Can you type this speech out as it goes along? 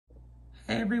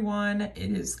Hey everyone, it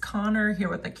is Connor here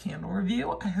with a candle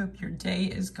review. I hope your day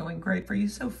is going great for you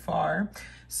so far.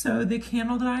 So the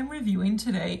candle that I'm reviewing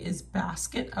today is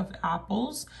Basket of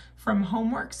Apples from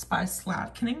Homeworx by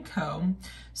Slatkin & Co.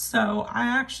 So I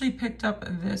actually picked up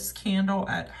this candle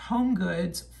at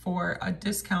HomeGoods for a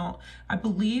discount. I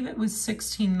believe it was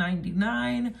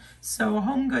 $16.99. So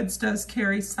HomeGoods does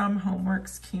carry some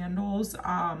Homeworx candles.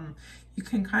 You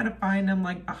can kind of find them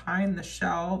like behind the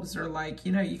shelves, or like,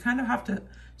 you know, you kind of have to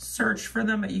search for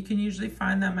them, but you can usually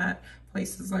find them at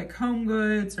places like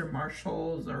HomeGoods or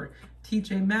Marshalls or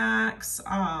TJ Maxx.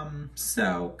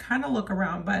 So kind of look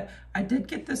around, but I did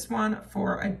get this one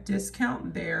for a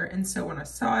discount there. And so when I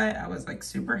saw it, I was like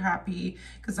super happy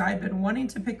because I had been wanting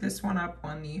to pick this one up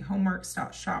on the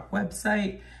homeworx.shop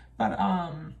website, but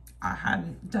I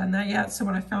hadn't done that yet. So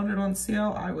when I found it on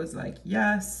sale, I was like,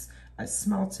 yes. I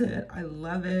smelt it, I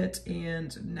love it,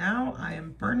 and now I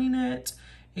am burning it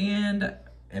and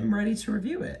am ready to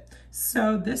review it.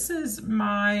 So this is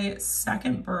my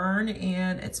second burn,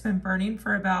 and it's been burning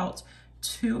for about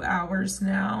 2 hours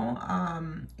now,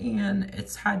 and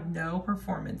it's had no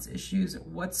performance issues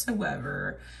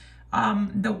whatsoever.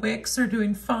 The wicks are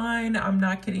doing fine. I'm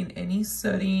not getting any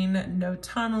sooting, no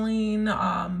tunneling.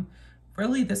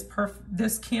 Really,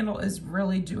 this candle is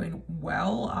really doing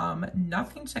well.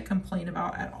 Nothing to complain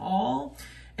about at all.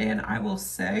 And I will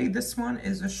say this one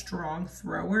is a strong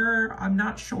thrower. I'm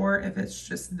not sure if it's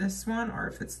just this one or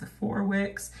if it's the 4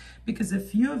 wicks, because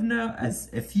if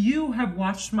you have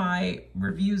watched my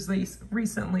reviews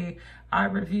recently, I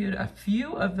reviewed a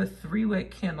few of the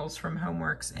 3-wick candles from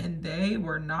Homeworx, and they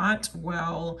were not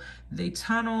well. They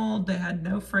tunneled, they had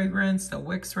no fragrance, the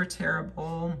wicks were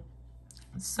terrible.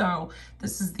 So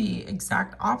this is the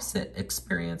exact opposite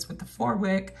experience with the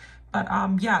 4-wick, but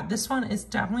yeah, this one is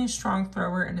definitely a strong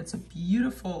thrower, and it's a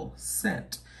beautiful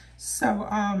scent. So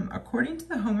according to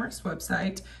the Homeworx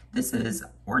website, this is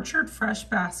orchard fresh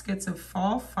baskets of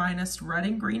fall finest red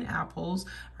and green apples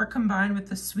are combined with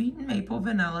the sweetened maple,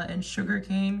 vanilla, and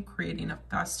sugarcane, creating a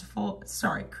festive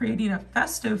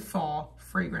fall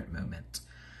fragrant moment.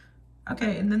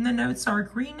 Okay, and then the notes are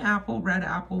green apple, red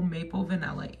apple, maple,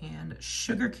 vanilla, and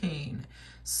sugarcane.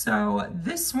 So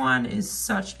this one is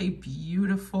such a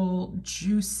beautiful,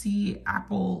 juicy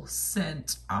apple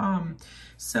scent.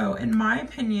 So in my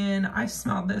opinion, I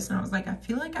smelled this and I was like, I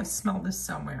feel like I've smelled this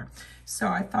somewhere. So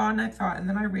I thought, and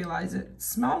then I realized it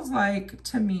smells like,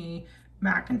 to me,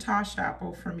 Macintosh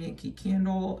apple from Yankee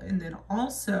Candle, and then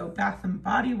also Bath and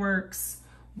Body Works.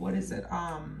 What is it?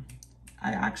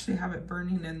 I actually have it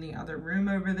burning in the other room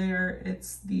over there.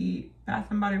 It's the Bath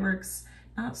and Body Works,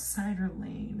 not Cider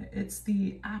Lane. It's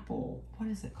the apple. What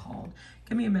is it called?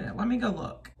 Give me a minute. Let me go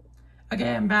look.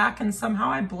 Okay, I'm back, and somehow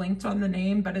I blinked on the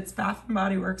name, but it's Bath and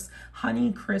Body Works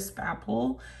Honey Crisp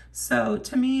Apple. So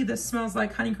to me, this smells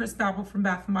like Honey Crisp Apple from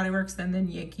Bath and Body Works, and then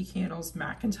Yankee Candle's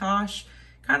Macintosh.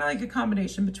 Kind of like a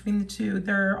combination between the two.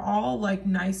 They're all like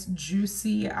nice,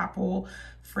 juicy apple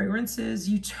fragrances.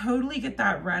 You totally get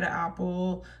that red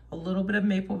apple, a little bit of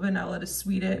maple vanilla to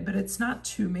sweet it, but it's not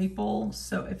too maple.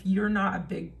 So if you're not a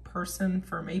big person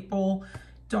for maple,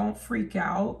 don't freak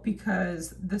out,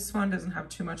 because this one doesn't have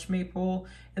too much maple.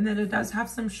 And then it does have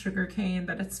some sugar cane,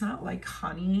 but it's not like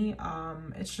honey.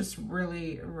 It's just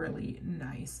really, really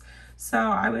nice. So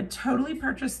I would totally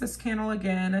purchase this candle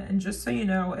again. And just so you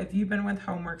know, if you've been with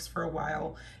Homeworx for a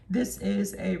while, this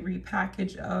is a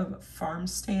repackage of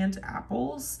Farmstand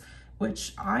apples,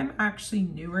 which I'm actually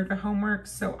newer to Homeworx,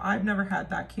 so I've never had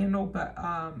that candle, but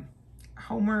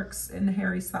Homeworx and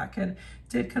Harry Slatkin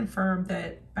did confirm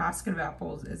that Basket of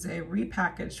Apples is a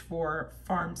repackage for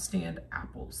Farmstand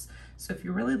apples. So if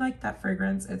you really like that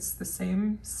fragrance, it's the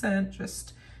same scent,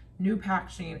 just new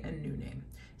packaging and new name.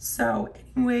 So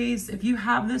anyways, if you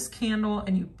have this candle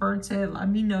and you burnt it, let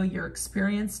me know your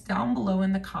experience down below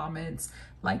in the comments.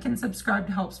 Like and subscribe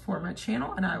to help support my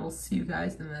channel, and I will see you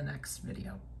guys in the next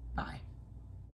video. Bye.